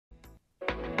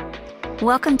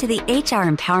Welcome to the HR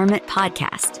Empowerment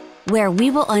Podcast, where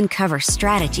we will uncover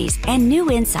strategies and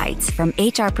new insights from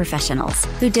HR professionals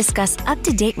who discuss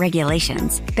up-to-date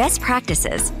regulations, best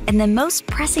practices, and the most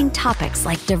pressing topics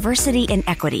like diversity and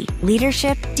equity,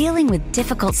 leadership, dealing with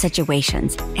difficult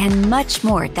situations, and much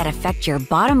more that affect your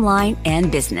bottom line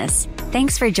and business.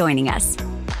 Thanks for joining us.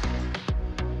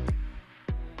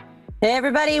 Hey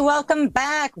everybody, welcome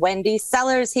back. Wendy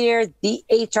Sellers here, the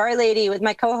HR lady, with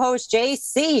my co-host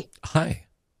JC. Hi.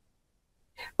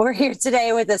 We're here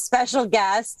today with a special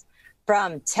guest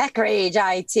from Tech Rage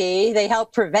IT. They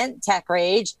help prevent tech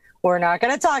rage. We're not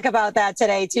going to talk about that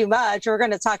today too much. We're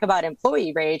going to talk about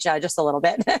employee rage just a little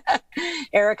bit.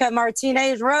 Erica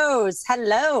Martinez Rose,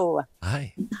 hello.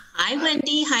 Hi. Hi,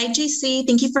 Wendy. Hi, JC.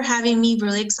 Thank you for having me.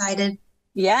 Really excited.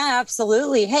 Yeah,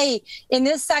 absolutely. Hey, in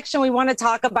this section, we want to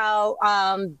talk about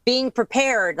being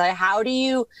prepared. Like, how do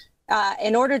you,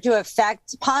 in order to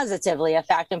positively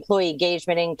affect employee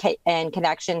engagement and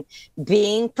connection,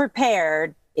 being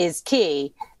prepared is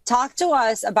key. Talk to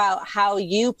us about how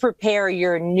you prepare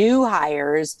your new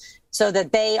hires so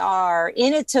that they are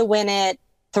in it to win it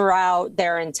throughout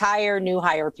their entire new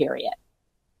hire period.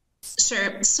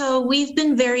 Sure. So we've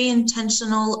been very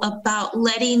intentional about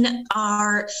letting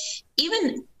our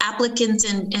even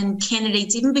applicants and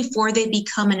candidates, even before they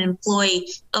become an employee,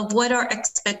 of what our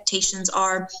expectations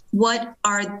are, what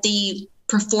are the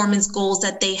performance goals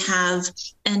that they have,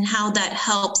 and how that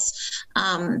helps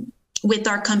with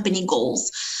our company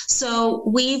goals. So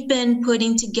we've been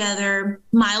putting together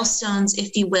milestones,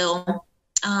 if you will,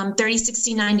 30,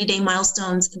 60, 90-day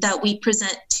milestones that we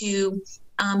present to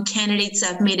candidates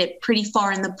that have made it pretty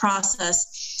far in the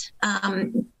process,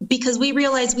 because we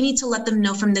realize we need to let them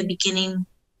know from the beginning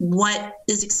what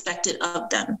is expected of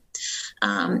them.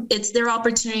 It's their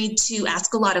opportunity to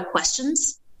ask a lot of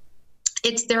questions.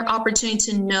 It's their opportunity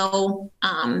to know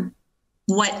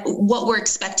what we're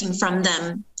expecting from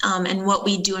them, and what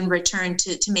we do in return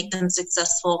to make them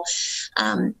successful.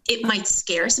 It might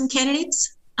scare some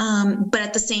candidates, but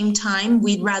at the same time,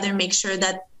 we'd rather make sure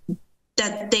that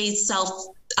they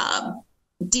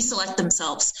deselect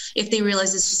themselves if they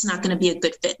realize it's just not going to be a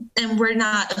good fit. And we're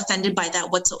not offended by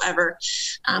that whatsoever.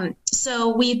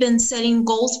 So we've been setting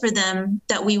goals for them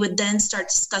that we would then start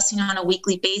discussing on a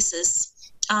weekly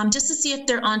basis, just to see if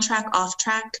they're on track, off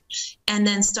track, and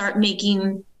then start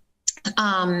making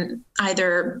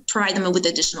either provide them with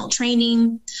additional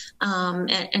training,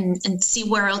 and see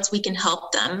where else we can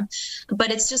help them.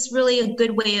 But it's just really a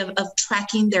good way of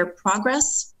tracking their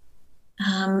progress.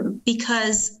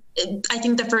 Because I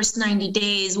think the first 90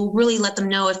 days will really let them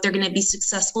know if they're going to be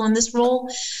successful in this role.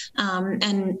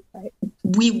 And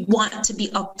we want to be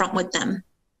upfront with them.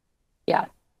 Yeah.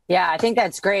 Yeah, I think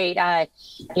that's great. I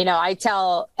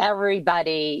tell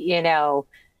everybody,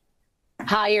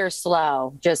 hire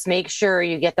slow. Just make sure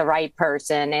you get the right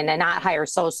person, and then not hire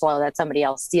so slow that somebody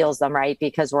else steals them, right?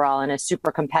 Because we're all in a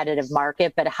super competitive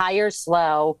market, but hire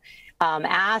slow.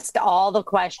 Ask all the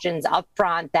questions up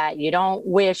front that you don't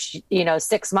wish,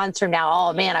 6 months from now,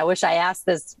 oh man, I wish I asked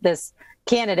this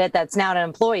candidate that's now an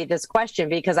employee this question,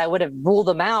 because I would have ruled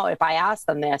them out if I asked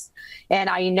them this.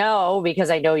 And I know, because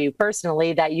I know you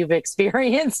personally, that you've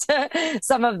experienced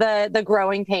some of the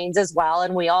growing pains as well,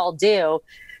 and we all do.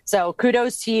 So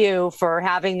kudos to you for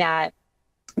having that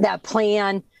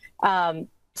plan.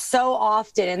 So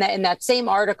often in that same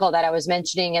article that I was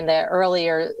mentioning in the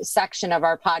earlier section of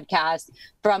our podcast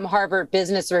from Harvard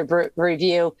Business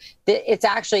Review, it's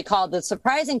actually called The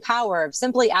Surprising Power of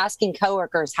Simply Asking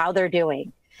Coworkers How They're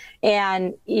Doing.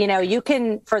 And, you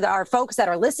can, for our folks that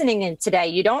are listening in today,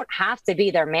 you don't have to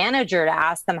be their manager to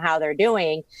ask them how they're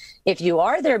doing. If you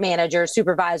are their manager,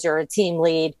 supervisor, or team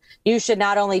lead, you should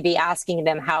not only be asking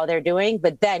them how they're doing,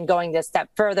 but then going this step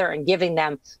further and giving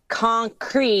them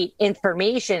concrete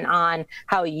information on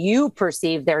how you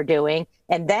perceive they're doing.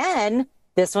 And then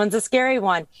this one's a scary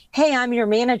one. Hey, I'm your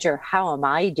manager. How am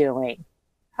I doing?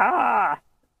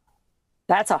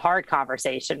 That's a hard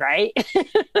conversation, right?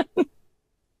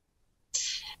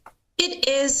 It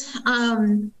is, are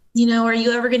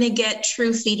you ever going to get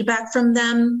true feedback from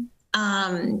them?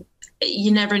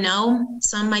 You never know.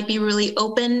 Some might be really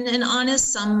open and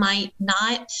honest, some might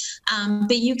not.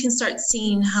 But you can start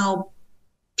seeing how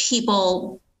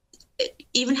people,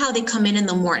 even how they come in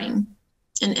the morning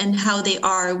and how they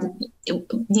are.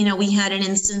 We had an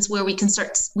instance where we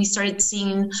started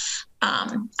seeing, I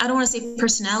don't want to say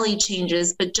personality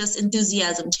changes, but just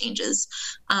enthusiasm changes.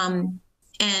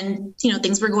 And,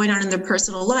 things were going on in their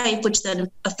personal life, which then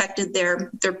affected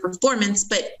their performance.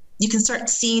 But you can start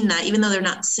seeing that even though they're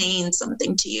not saying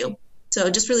something to you. So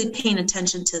just really paying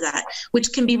attention to that,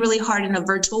 which can be really hard in a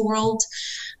virtual world.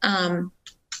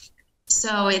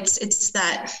 So it's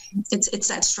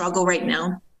that struggle right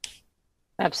now.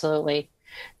 Absolutely.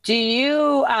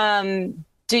 Does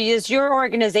your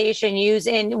organization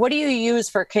what do you use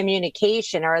for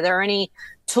communication? Are there any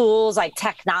tools like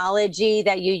technology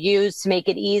that you use to make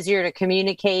it easier to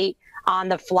communicate on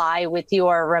the fly with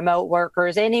your remote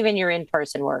workers and even your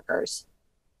in-person workers?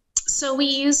 So we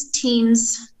use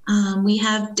Teams. We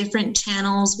have different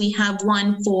channels. We have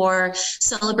one for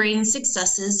celebrating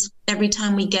successes. Every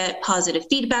time we get positive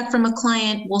feedback from a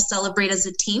client, we'll celebrate as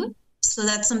a team. So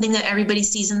that's something that everybody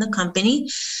sees in the company.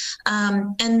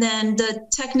 And then the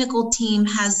technical team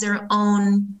has their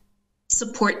own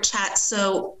support chat.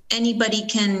 So anybody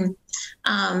can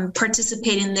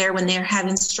participate in there when they're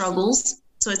having struggles.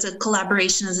 So it's a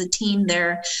collaboration as a team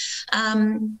there.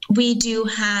 We do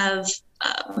have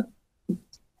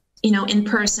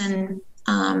in-person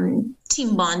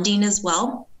team bonding as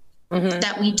well. Mm-hmm.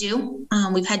 That we do.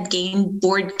 We've had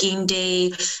board game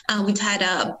day. We've had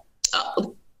a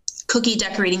cookie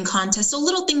decorating contest. So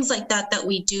little things like that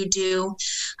we do to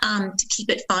keep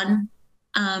it fun.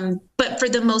 But for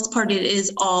the most part, it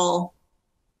is all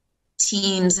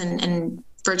Teams and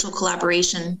virtual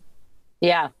collaboration.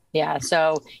 Yeah. Yeah.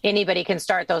 So anybody can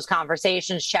start those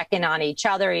conversations, check in on each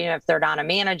other, even if they're not a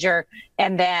manager.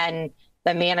 And then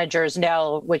the managers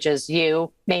know, which is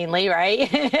you mainly,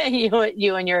 right?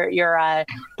 you and your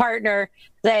partner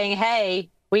saying, hey,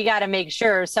 we got to make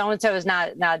sure so-and-so is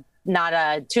not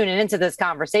tuning into this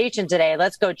conversation today.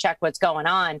 Let's go check what's going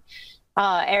on.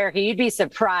 Erica, you'd be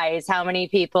surprised how many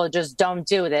people just don't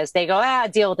do this. They go, I'll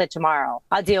deal with it tomorrow.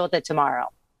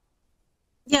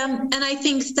 Yeah. And I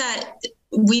think that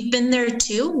we've been there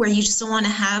too, where you just don't want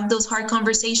to have those hard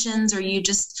conversations, or you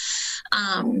just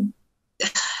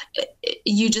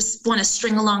want to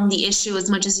string along the issue as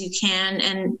much as you can.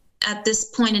 And at this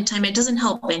point in time, it doesn't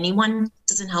help anyone. It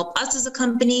doesn't help us as a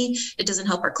company. It doesn't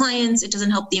help our clients. It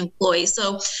doesn't help the employee.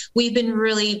 So we've been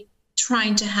really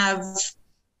trying to have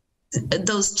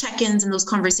those check-ins and those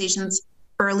conversations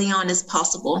early on as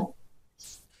possible.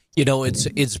 You know,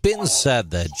 it's been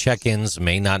said that check-ins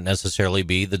may not necessarily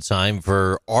be the time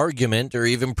for argument or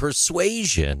even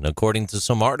persuasion, according to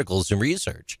some articles and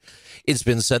research. It's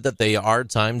been said that they are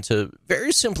time to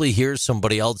very simply hear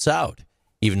somebody else out,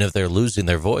 even if they're losing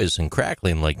their voice and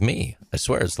crackling like me. I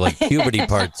swear it's like puberty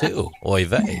part 2. Oy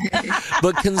vey.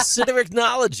 But consider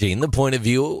acknowledging the point of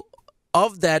view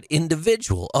of that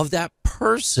individual, of that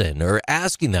person, or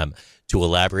asking them to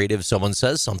elaborate if someone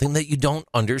says something that you don't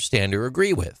understand or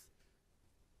agree with.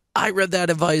 I read that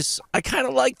advice. I kind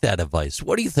of like that advice.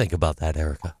 What do you think about that,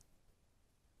 Erica?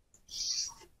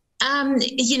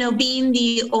 Being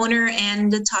the owner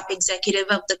and the top executive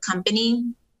of the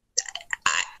company,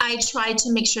 I try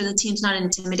to make sure the team's not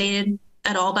intimidated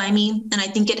at all by me. And I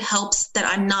think it helps that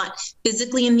I'm not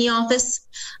physically in the office,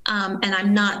 and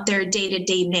I'm not their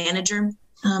day-to-day manager.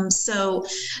 So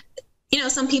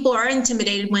some people are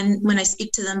intimidated when I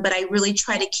speak to them, but I really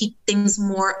try to keep things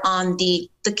more on the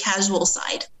casual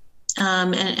side,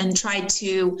 and try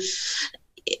to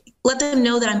let them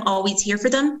know that I'm always here for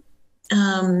them.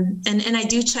 And I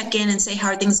do check in and say, how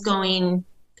are things going?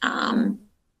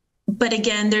 But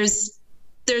again,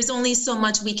 there's only so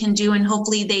much we can do, and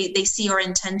hopefully they see our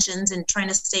intentions and trying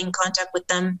to stay in contact with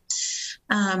them.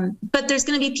 But there's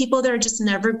going to be people that are just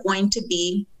never going to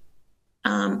be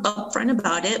upfront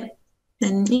about it.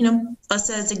 And,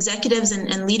 us as executives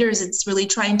and leaders, it's really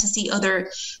trying to see other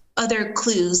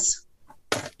clues.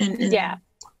 Yeah.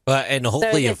 And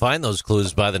hopefully you find those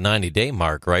clues by the 90-day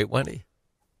mark, right, Wendy?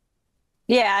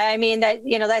 Yeah, I mean,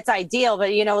 that's ideal.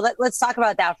 But, let's talk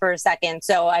about that for a second.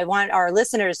 So I want our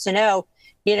listeners to know,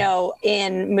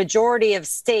 in majority of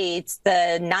states,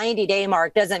 the 90-day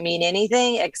mark doesn't mean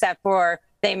anything except for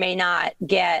they may not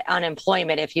get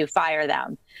unemployment if you fire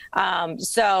them.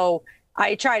 So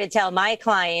I try to tell my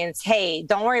clients, hey,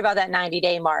 don't worry about that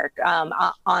 90-day mark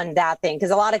on that thing.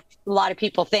 Because a lot of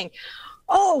people think,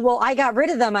 oh, well, I got rid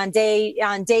of them on day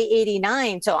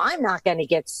 89, so I'm not going to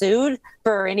get sued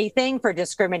for anything, for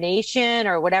discrimination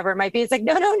or whatever it might be. It's like,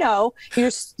 no.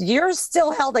 You're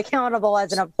still held accountable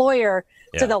as an employer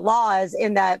to the laws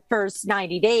in that first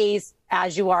 90 days,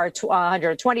 as you are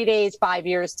 120 days, 5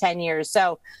 years, 10 years.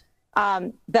 So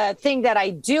the thing that I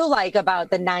do like about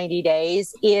the 90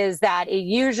 days is that it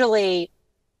usually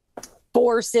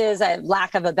forces, a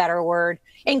lack of a better word,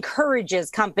 encourages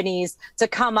companies to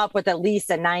come up with at least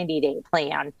a 90-day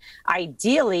plan.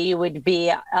 Ideally, it would be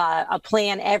a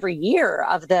plan every year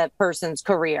of the person's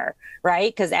career,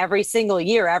 right? Because every single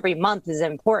year, every month is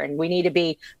important. We need to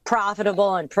be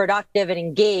profitable and productive and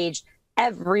engaged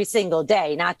every single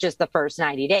day, not just the first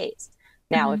 90 days.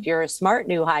 Now, if you're a smart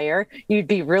new hire, you'd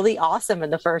be really awesome in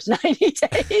the first 90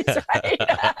 days, right?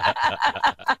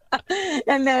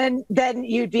 And then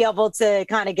you'd be able to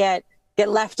kind of get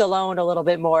left alone a little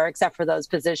bit more, except for those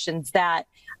positions that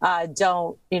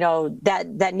don't,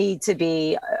 that need to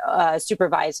be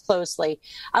supervised closely.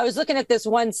 I was looking at this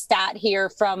one stat here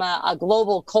from a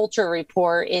global culture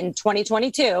report in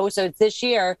 2022, so it's this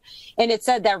year, and it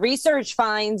said that research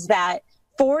finds that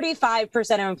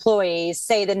 45% of employees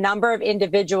say the number of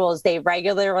individuals they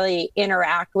regularly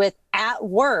interact with at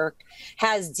work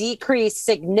has decreased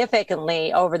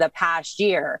significantly over the past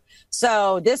year.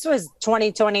 So this was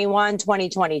 2021,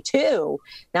 2022,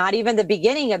 not even the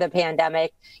beginning of the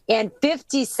pandemic. And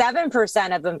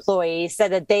 57% of employees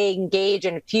said that they engage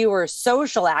in fewer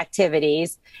social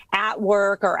activities at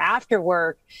work or after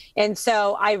work. And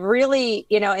so I really,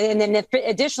 and then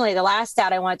additionally, the last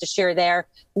stat I wanted to share there,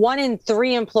 1 in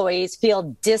 3 employees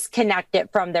feel disconnected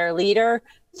from their leader,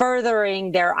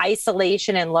 furthering their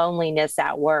isolation and loneliness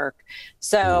at work.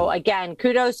 So again,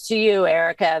 kudos to you,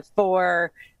 Erica,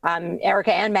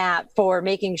 Erica and Matt, for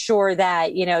making sure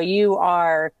that, you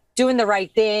are doing the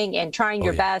right thing and trying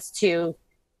your best to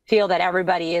feel that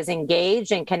everybody is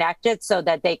engaged and connected so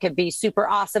that they could be super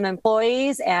awesome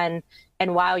employees and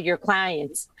wow your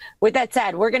clients. With that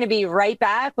said, we're going to be right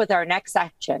back with our next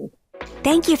section.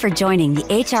 Thank you for joining the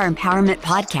HR Empowerment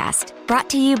Podcast, brought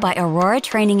to you by Aurora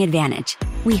Training Advantage.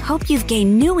 We hope you've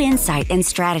gained new insight and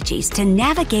strategies to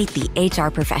navigate the HR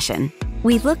profession.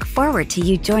 We look forward to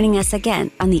you joining us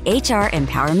again on the HR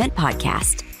Empowerment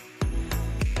Podcast.